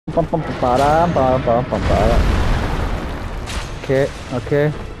Pum, pum, pum, para, para. Okay,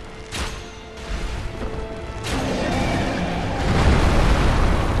 okay.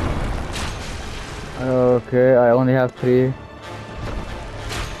 Okay, I only have 3.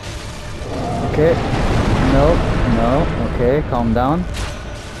 Okay. No, no. Okay, calm down.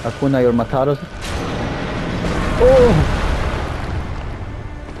 Akuna your mataros. Oh!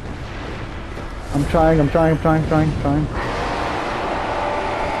 I'm trying. Okay,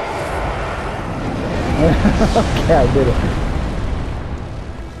 I did it.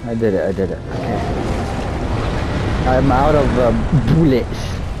 Okay. I'm out of bullets,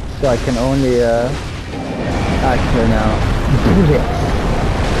 so I can only actually now bullets.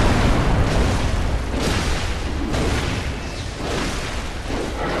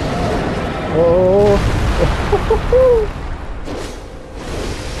 Oh!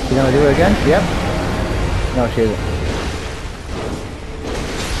 You gonna do it again? Yep. No, she isn't.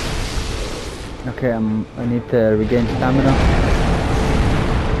 Okay, I need to regain stamina.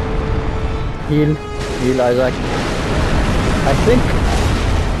 Heal, Isaac. I think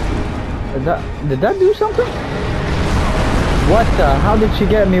did that do something? What the? How did she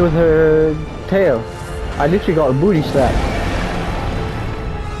get me with her tail? I literally got a booty slap.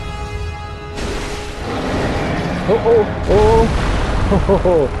 Oh.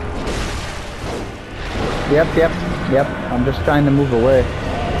 Yep. I'm just trying to move away.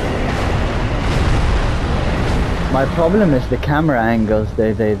 My problem is the camera angles.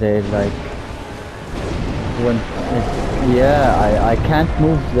 They like when I can't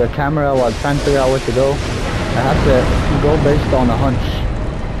move the camera while trying to figure out where to go. I have to go based on a hunch.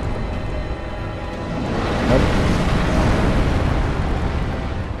 Nope.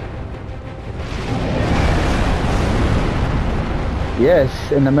 Yes,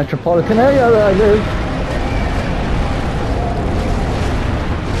 in the metropolitan area where I live.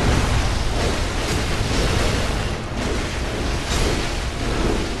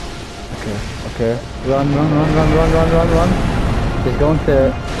 Okay. Run. He's going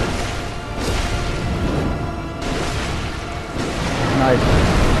to... Nice.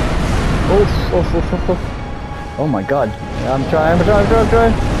 Oh my god. I'm trying.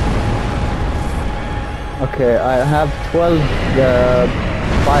 Okay, I have 12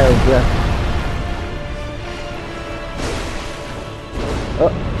 files left.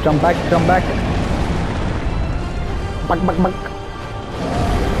 Oh, jump back. Back.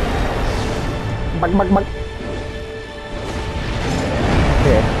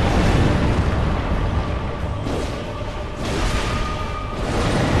 Okay.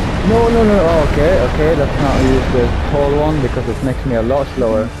 No. Okay, let's not use the tall one because it makes me a lot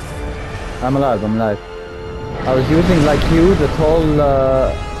slower. I'm alive. I was using like you, the tall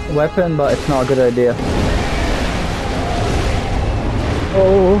weapon, but it's not a good idea.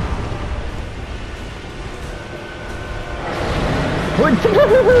 Oh.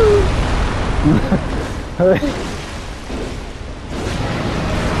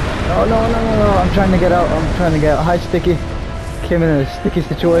 No, I'm trying to get out. Hi, Sticky. Came in a sticky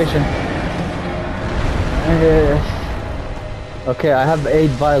situation. Okay, I have 8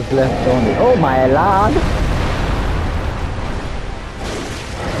 vials left only. Oh my lord!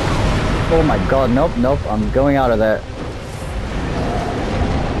 Oh my god, nope, I'm going out of there.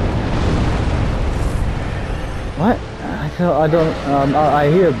 What? I don't, I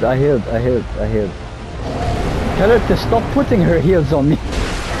healed. Tell her to stop putting her heals on me.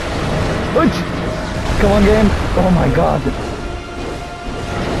 Come on, game. Oh my god.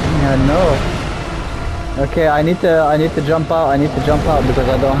 Yeah, no. Okay, I need to jump out. Because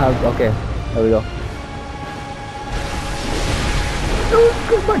I don't have, okay, there we go. No,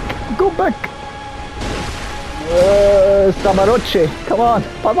 go back. Samaroche, come on,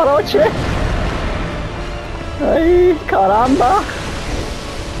 Pavaroche. Ay, caramba.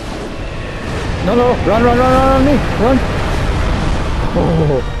 No, run me, run.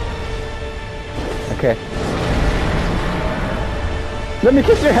 Oh. Okay. Let me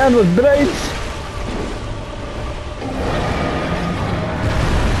kiss your hand with braids.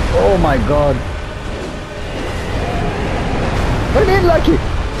 Oh my god. What do you mean, Lucky?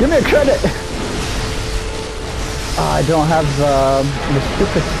 Give me a credit. I don't have, the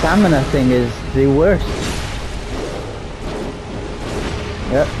stupid stamina thing is the worst.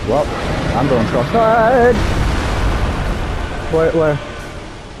 Yeah, well, I'm going cross-side. Where?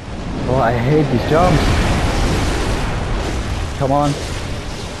 Oh, I hate these jumps. Come on.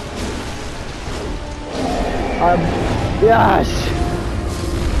 Yes!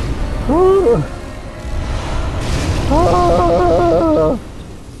 Woo. Oh.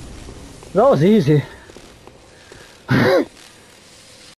 That was easy.